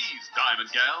off these diamond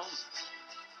gals.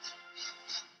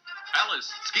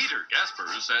 Alice Skeeter Gasper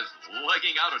says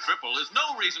legging out a triple is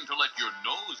no reason to let your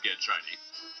nose get shiny.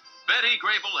 Betty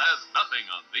Grable has nothing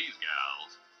on these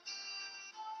gals.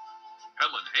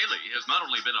 Helen Haley has not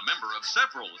only been a member of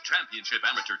several championship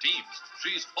amateur teams,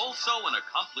 she's also an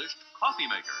accomplished coffee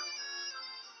maker.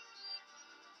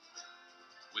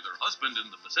 With her husband in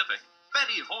the Pacific,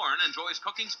 Betty Horn enjoys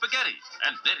cooking spaghetti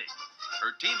and knitting.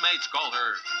 Her teammates call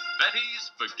her Betty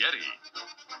Spaghetti.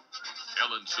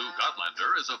 Ellen Sue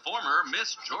Gotlander is a former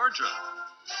Miss Georgia.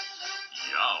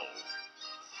 Yow.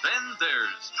 Then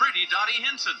there's Pretty Dottie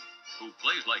Hinson, who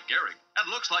plays like Gehrig and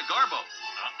looks like Garbo.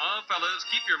 Fellas,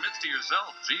 keep your mitts to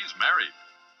yourself. She's married.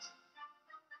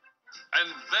 And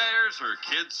there's her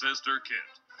kid sister, Kit,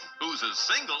 who's as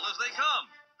single as they come.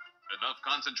 Enough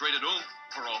concentrated oomph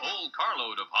for a whole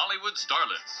carload of Hollywood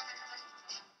starlets.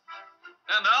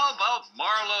 And how about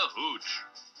Marla Hooch?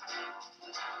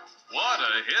 What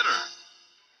a hitter.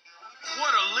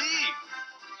 What a league.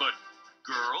 But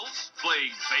girls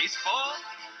playing baseball?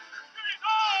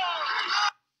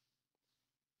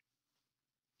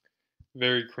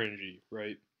 Very cringy,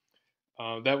 right?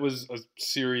 That was a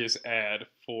serious ad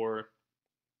for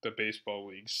the baseball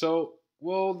league. So,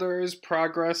 well, there is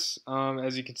progress.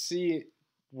 As you can see,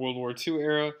 World War II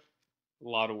era, a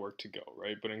lot of work to go,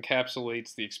 right? But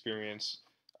encapsulates the experience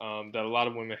that a lot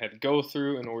of women had to go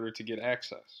through in order to get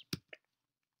access.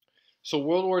 So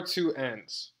World War II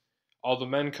ends. All the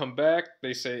men come back.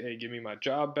 They say, hey, give me my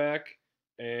job back.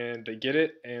 And they get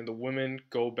it. And the women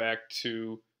go back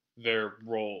to their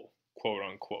role, quote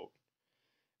unquote.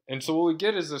 And so what we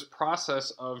get is this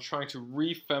process of trying to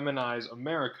re-feminize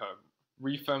America.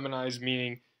 Re-feminize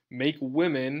meaning make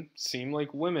women seem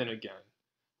like women again.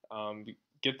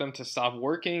 Get them to stop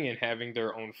working and having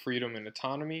their own freedom and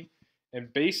autonomy.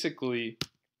 And basically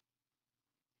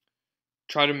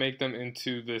try to make them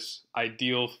into this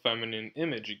ideal feminine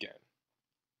image again,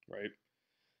 right?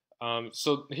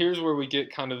 So here's where we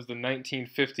get kind of the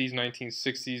 1950s,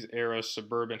 1960s era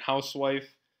suburban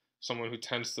housewife, someone who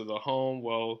tends to the home.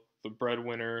 Well, the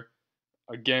breadwinner,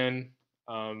 again,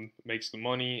 makes the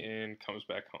money and comes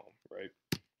back home, right?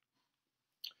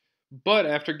 But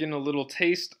after getting a little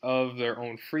taste of their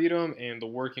own freedom and the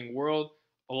working world,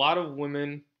 a lot of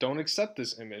women don't accept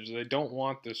this image. They don't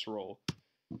want this role.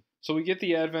 So we get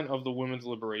the advent of the women's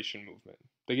liberation movement.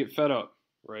 They get fed up,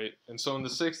 right? And so in the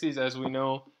 60s, as we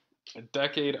know, a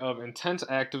decade of intense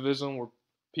activism where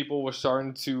people were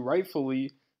starting to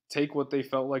rightfully take what they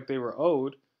felt like they were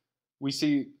owed. We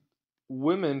see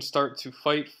women start to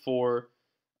fight for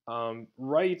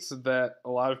rights that a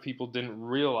lot of people didn't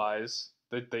realize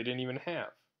that they didn't even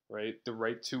have, right? The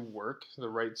right to work, the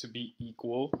right to be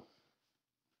equal,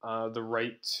 the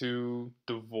right to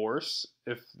divorce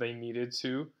if they needed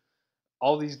to.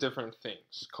 All these different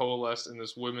things coalesce in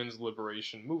this women's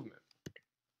liberation movement.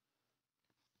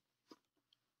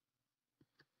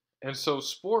 And so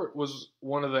sport was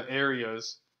one of the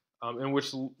areas in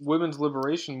which the women's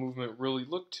liberation movement really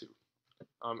looked to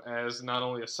as not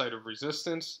only a site of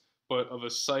resistance, but of a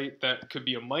site that could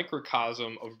be a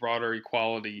microcosm of broader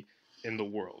equality in the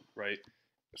world, right?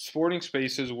 Sporting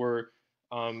spaces were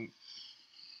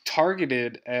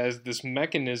targeted as this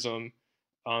mechanism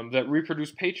that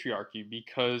reproduced patriarchy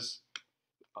because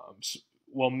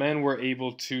while men were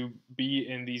able to be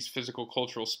in these physical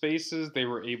cultural spaces, they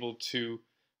were able to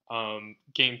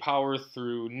gain power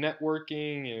through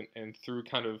networking and through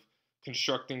kind of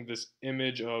constructing this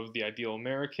image of the ideal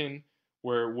American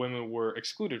where women were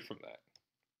excluded from that.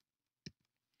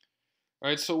 All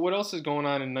right, so what else is going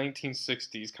on in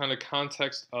 1960s? Kind of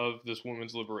context of this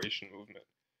women's liberation movement.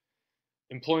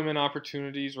 Employment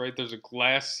opportunities, right? There's a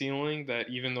glass ceiling that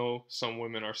even though some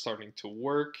women are starting to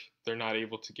work, they're not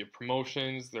able to get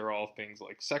promotions. They're all things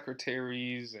like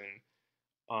secretaries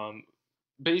and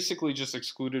basically just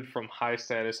excluded from high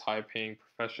status, high paying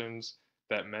professions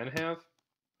that men have.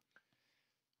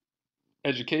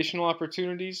 Educational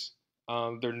opportunities,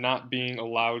 they're not being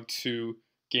allowed to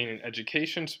gain an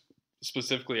education,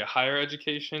 specifically a higher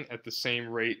education, at the same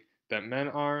rate that men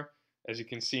are. As you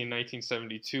can see, in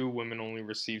 1972, women only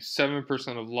received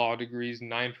 7% of law degrees,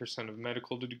 9% of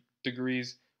medical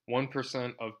degrees,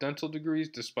 1% of dental degrees,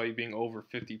 despite being over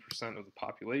 50% of the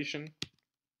population.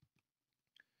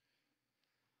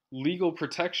 Legal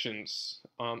protections,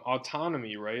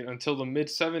 autonomy, right? Until the mid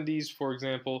 70s, for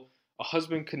example, a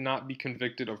husband could not be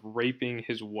convicted of raping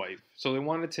his wife. So they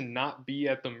wanted to not be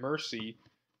at the mercy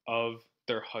of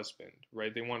their husband,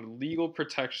 right? They wanted legal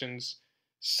protections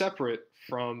separate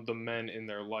from the men in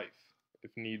their life, if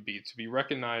need be, to be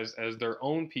recognized as their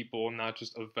own people, not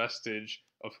just a vestige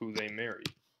of who they married.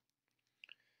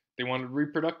 They wanted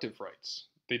reproductive rights.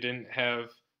 They didn't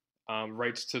have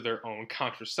rights to their own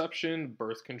contraception,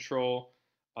 birth control.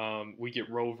 We get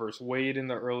Roe versus Wade in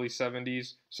the early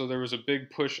 70s. So there was a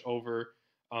big push over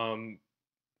the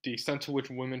extent to which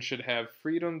women should have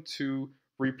freedom to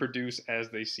reproduce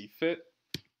as they see fit.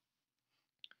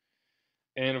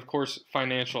 And of course,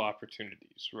 financial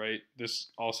opportunities, right? This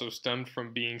also stemmed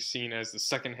from being seen as the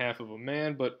second half of a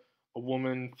man, but a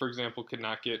woman, for example, could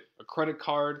not get a credit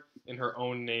card in her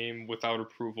own name without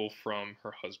approval from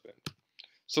her husband.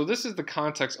 So this is the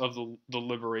context of the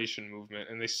liberation movement,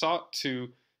 and they sought to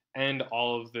end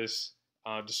all of this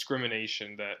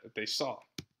discrimination that they saw.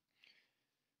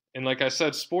 And like I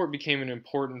said, sport became an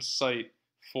important site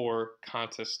for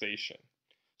contestation.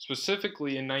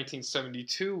 Specifically, in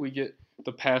 1972, we get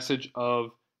the passage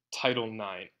of Title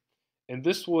IX. And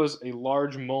this was a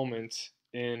large moment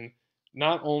in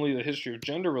not only the history of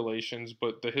gender relations,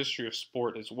 but the history of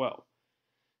sport as well.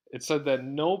 It said that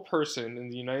no person in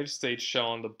the United States shall,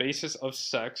 on the basis of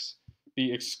sex,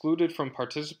 be excluded from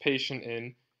participation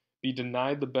in, be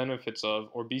denied the benefits of,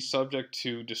 or be subject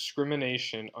to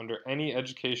discrimination under any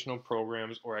educational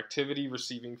programs or activity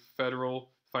receiving federal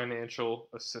financial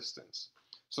assistance.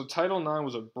 So Title IX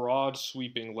was a broad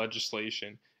sweeping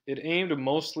legislation. It aimed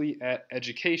mostly at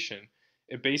education.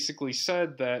 It basically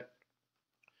said that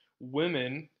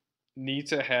women need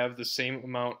to have the same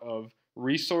amount of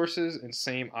resources and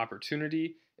same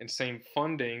opportunity and same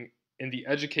funding in the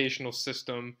educational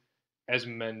system as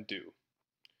men do,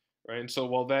 right? And so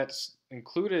while that's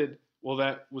included, well,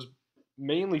 that was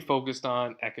mainly focused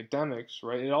on academics,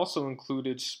 right? It also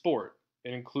included sport.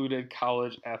 It included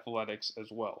college athletics as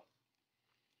well.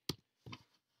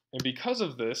 And because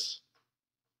of this,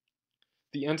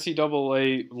 the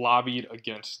NCAA lobbied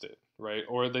against it, right?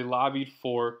 Or they lobbied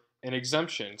for an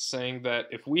exemption, saying that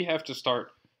if we have to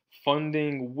start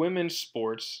funding women's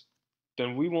sports,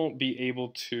 then we won't be able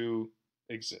to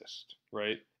exist,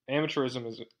 right? Amateurism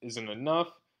isn't enough,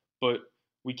 but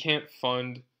we can't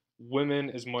fund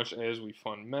women as much as we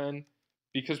fund men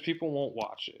because people won't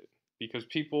watch it, because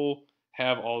people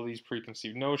have all these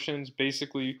preconceived notions,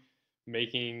 basically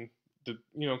making the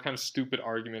kind of stupid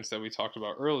arguments that we talked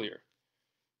about earlier.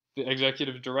 The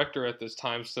executive director at this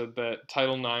time said that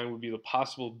Title IX would be the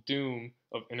possible doom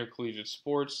of intercollegiate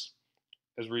sports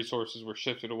as resources were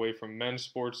shifted away from men's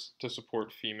sports to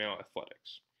support female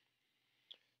athletics.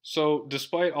 So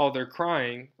despite all their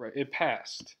crying, right, it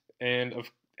passed. And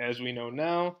as we know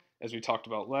now, as we talked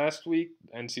about last week,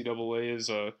 NCAA is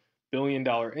a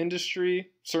billion-dollar industry,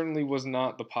 certainly was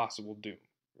not the possible doom,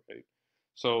 right?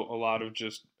 So a lot of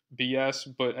just BS,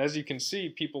 but as you can see,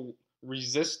 people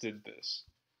resisted this.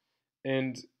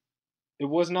 And it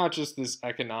was not just this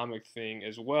economic thing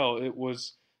as well. It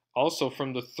was also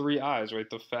from the three I's, right?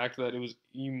 The fact that it was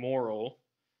immoral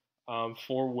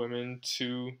for women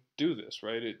to do this,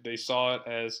 right? They saw it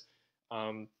as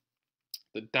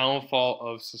the downfall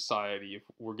of society if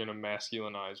we're going to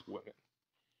masculinize women.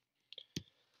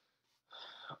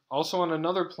 Also, on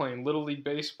another plane, Little League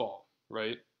Baseball,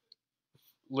 right?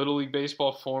 Little League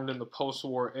Baseball formed in the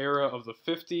post-war era of the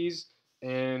 50s,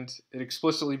 and it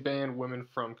explicitly banned women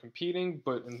from competing,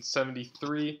 but in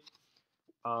 73,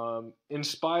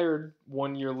 inspired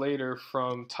 1 year later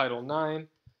from Title IX,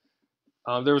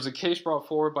 there was a case brought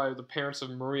forward by the parents of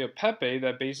Maria Pepe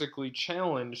that basically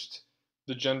challenged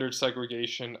the gendered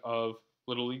segregation of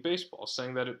Little League Baseball,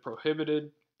 saying that it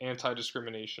prohibited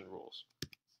anti-discrimination rules.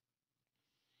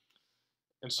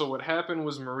 And so what happened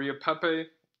was Maria Pepe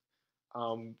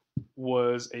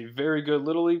was a very good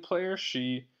Little League player.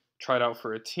 She tried out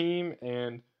for a team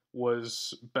and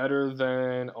was better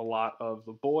than a lot of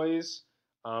the boys,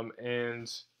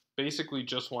 and basically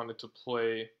just wanted to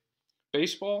play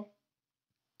baseball.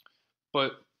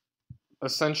 But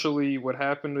essentially, what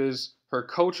happened is her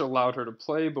coach allowed her to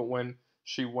play, but when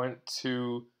she went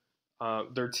to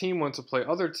their team went to play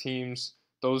other teams,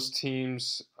 those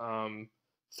teams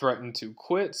threatened to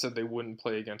quit, said they wouldn't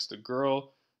play against a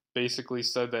girl, basically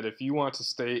said that if you want to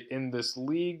stay in this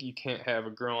league, you can't have a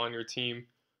girl on your team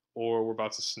or we're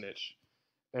about to snitch.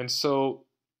 And so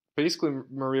basically,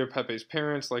 Maria Pepe's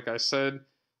parents, like I said,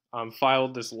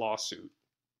 filed this lawsuit.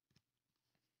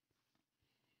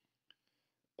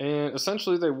 And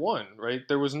essentially, they won, right?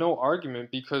 There was no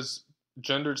argument because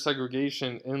gendered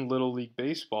segregation in Little League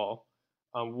Baseball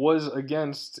was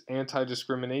against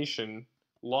anti-discrimination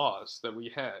laws that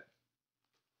we had.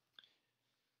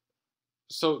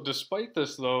 So despite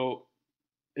this, though,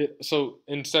 so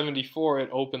in '74 it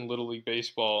opened Little League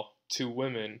Baseball to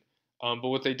women, but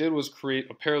what they did was create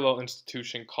a parallel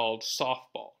institution called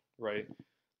softball, right?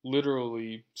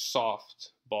 Literally soft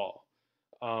ball.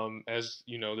 As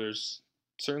you know, there's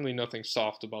certainly nothing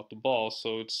soft about the ball,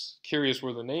 so it's curious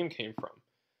where the name came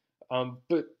from.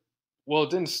 But well,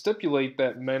 it didn't stipulate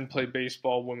that men play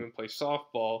baseball, women play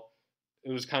softball.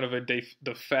 It was kind of a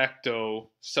de facto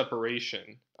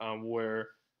separation where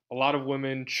a lot of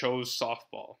women chose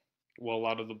softball, while a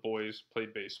lot of the boys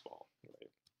played baseball. Right?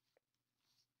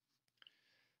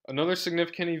 Another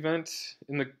significant event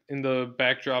in the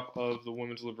backdrop of the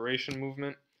women's liberation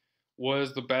movement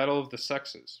was the Battle of the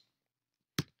Sexes.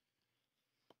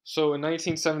 So in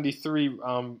 1973,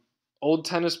 old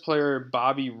tennis player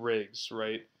Bobby Riggs,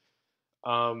 right?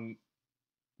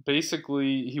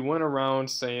 Basically, he went around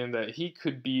saying that he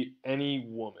could beat any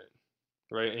woman,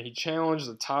 right? And he challenged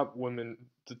the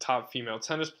top female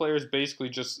tennis players, basically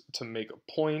just to make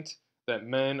a point that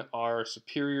men are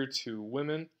superior to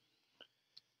women.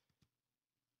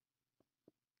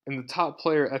 And the top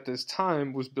player at this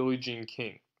time was Billie Jean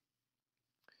King.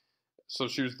 So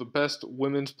she was the best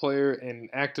women's player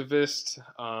and activist,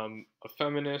 a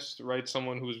feminist, right?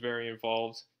 Someone who was very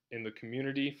involved in the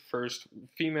community. First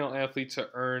female athlete to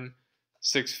earn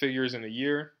 6 figures in a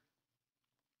year.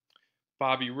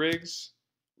 Bobby Riggs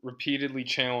repeatedly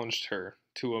challenged her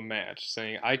to a match,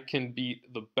 saying, I can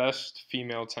beat the best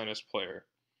female tennis player.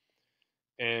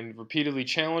 And repeatedly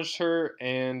challenged her,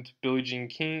 and Billie Jean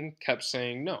King kept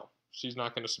saying no. She's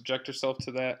not going to subject herself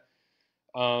to that.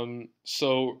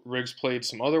 So Riggs played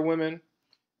some other women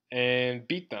and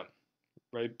beat them,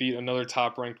 right? Beat another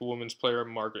top-ranked women's player,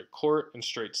 Margaret Court, in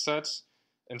straight sets.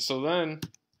 And so then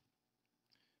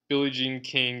Billie Jean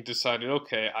King decided,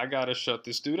 okay, I got to shut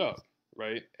this dude up,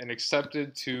 right? And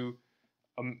accepted to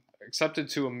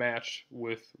a match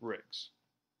with Riggs.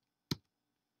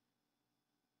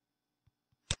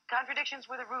 Contradictions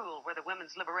were the rule where the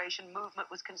women's liberation movement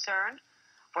was concerned.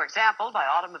 For example, by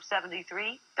autumn of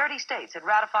 '73, 30 states had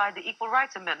ratified the Equal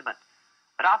Rights Amendment,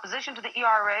 but opposition to the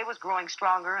ERA was growing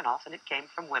stronger, and often it came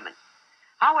from women.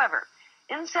 However,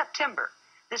 in September,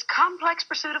 this complex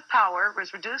pursuit of power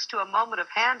was reduced to a moment of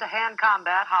hand-to-hand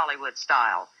combat Hollywood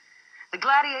style. The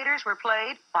gladiators were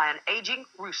played by an aging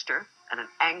rooster and an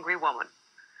angry woman.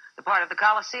 The part of the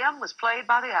Coliseum was played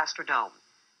by the Astrodome.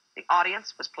 The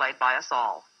audience was played by us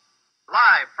all.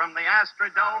 Live from the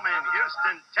Astrodome in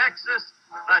Houston, Texas,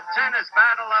 the tennis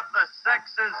battle of the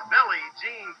sexes, Billie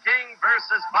Jean King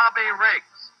versus Bobby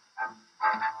Riggs.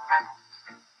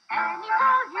 Any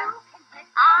ball you can hit,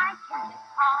 I can hit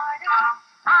harder.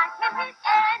 I can hit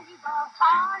any ball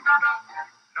harder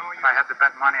than. If I had to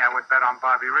bet money, I would bet on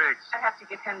Bobby Riggs. I'd have to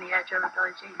give him the edge over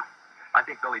Billie Jean. I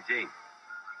think Billie Jean.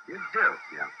 You do?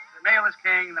 Yeah. The male is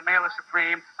king, the male is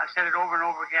supreme. I've said it over and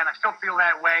over again. I still feel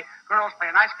that way. Girls play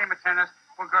a nice game of tennis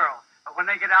for girls. But when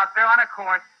they get out there on a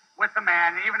court with a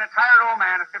man, even a tired old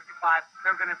man at 55,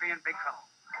 they're going to be in big trouble.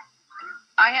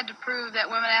 I had to prove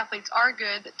that women athletes are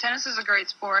good, that tennis is a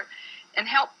great sport, and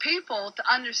help people to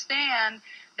understand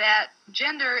that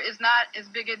gender is not as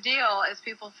big a deal as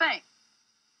people think.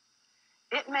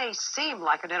 It may seem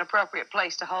like an inappropriate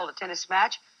place to hold a tennis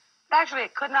match, but actually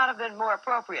it could not have been more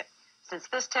appropriate, since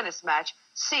this tennis match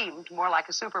seemed more like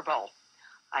a Super Bowl.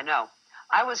 I know.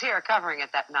 I was here covering it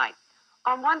that night.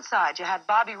 On one side, you had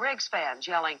Bobby Riggs fans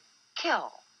yelling,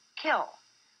 kill, kill.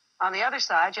 On the other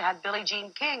side, you had Billie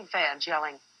Jean King fans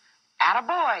yelling,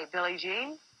 attaboy, Billie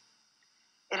Jean.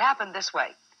 It happened this way.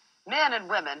 Men and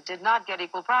women did not get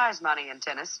equal prize money in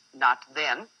tennis, not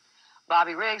then.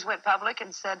 Bobby Riggs went public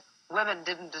and said women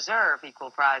didn't deserve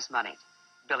equal prize money.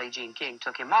 Billie Jean King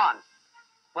took him on.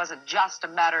 It wasn't just a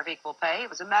matter of equal pay, it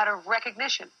was a matter of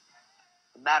recognition.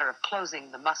 a matter of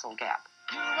closing the muscle gap.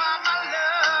 You are my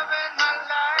love and my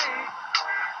life.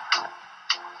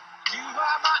 You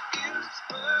are my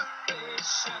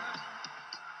inspiration.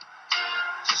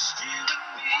 Just you and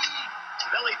me.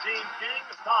 Billie Jean King,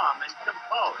 calm and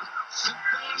composed. Simple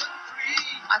and free.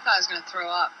 I thought I was going to throw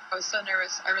up. I was so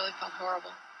nervous. I really felt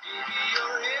horrible. Baby,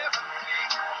 you're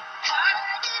everything.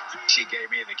 She gave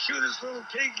me the cutest little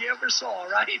pig you ever saw,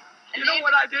 right? You know Maybe-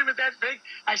 what I did with that pig?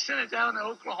 I sent it down to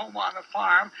Oklahoma on a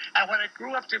farm, and when it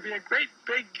grew up to be a great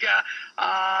big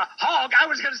hog, I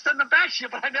was going to send it back to you,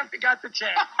 but I never got the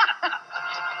chance.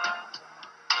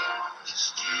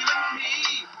 Just you and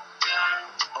me.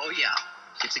 Oh, yeah,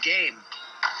 it's a game.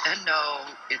 And no,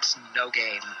 it's no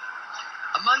game.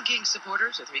 Among King's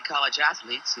supporters are 3 college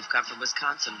athletes who've come from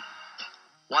Wisconsin.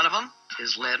 One of them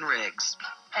is Len Riggs.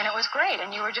 And it was great,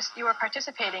 and you were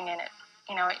participating in it.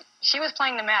 You know, she was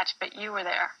playing the match, but you were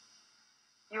there.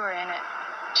 You were in it.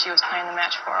 She was playing the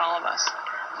match for all of us.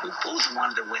 We both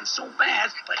wanted to win so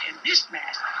bad, but in this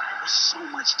match, there was so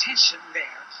much tension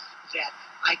there that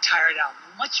I tired out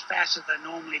much faster than I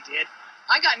normally did.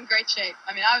 I got in great shape.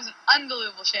 I mean, I was in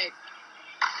unbelievable shape.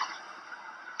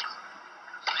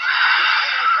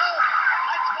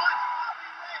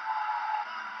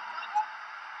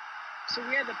 So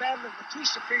we had the battle of the 2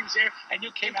 Supremes there, and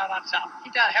you came out on top.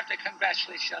 You did. I have to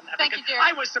congratulate you on that. Thank you, because dear.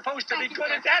 I was supposed to Thank be you, good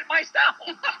dear. at that myself.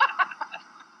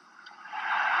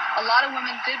 A lot of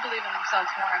women did believe in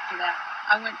themselves more after that.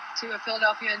 I went to a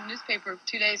Philadelphia newspaper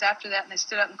 2 days after that, and they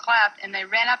stood up and clapped, and they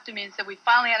ran up to me and said, "We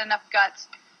finally had enough guts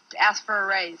to ask for a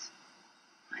raise."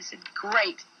 I said,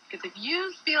 "Great, because if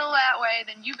you feel that way,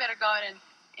 then you better go in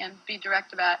and be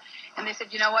direct about it." And they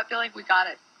said, "You know what, Billy? We got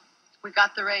it. We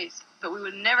got the raise. But we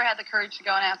would never have the courage to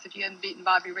go and ask if you hadn't beaten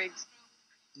Bobby Riggs."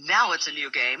 Now it's a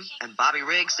new game, and Bobby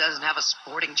Riggs doesn't have a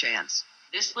sporting chance.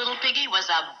 This little piggy was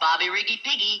a Bobby Riggy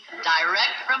piggy,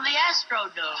 direct from the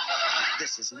Astrodome.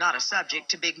 This is not a subject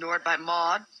to be ignored by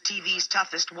Maude, TV's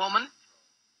toughest woman.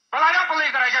 Well, I don't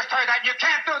believe that I just heard that. You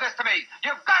can't do this to me.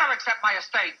 You've got to accept my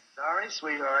estate. Sorry,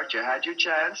 sweetheart. You had your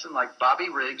chance, and like Bobby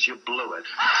Riggs, you blew it.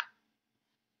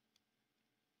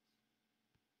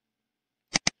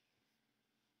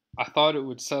 I thought it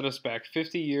would set us back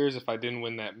 50 years if I didn't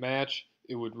win that match.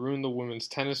 It would ruin the women's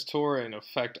tennis tour and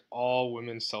affect all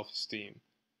women's self-esteem.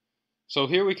 So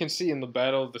here we can see in the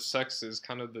battle of the sexes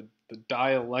kind of the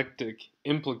dialectic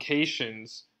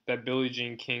implications that Billie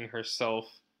Jean King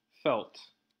herself felt.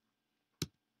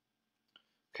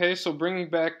 Okay, so bringing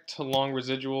back to long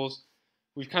residuals,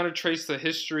 we've kind of traced the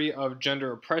history of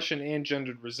gender oppression and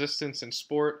gendered resistance in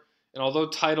sport. And although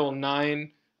Title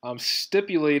IX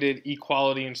stipulated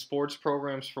equality in sports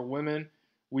programs for women,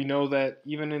 we know that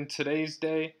even in today's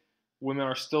day, women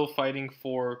are still fighting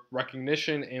for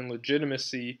recognition and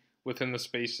legitimacy within the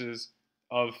spaces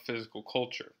of physical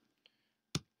culture.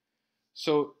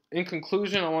 So in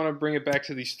conclusion, I want to bring it back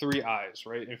to these 3 I's,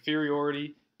 right?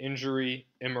 Inferiority, injury,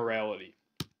 immorality.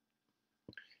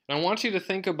 And I want you to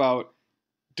think about,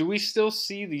 do we still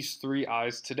see these 3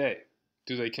 I's today?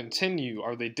 Do they continue?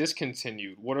 Are they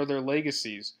discontinued? What are their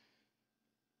legacies?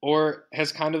 Or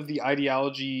has kind of the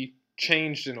ideology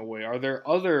changed in a way? Are there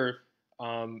other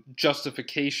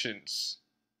justifications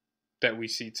that we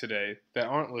see today that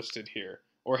aren't listed here?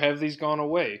 Or have these gone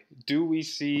away? Do we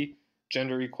see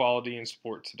gender equality in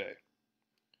sport today?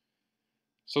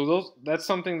 So that's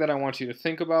something that I want you to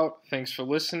think about. Thanks for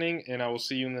listening, and I will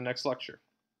see you in the next lecture.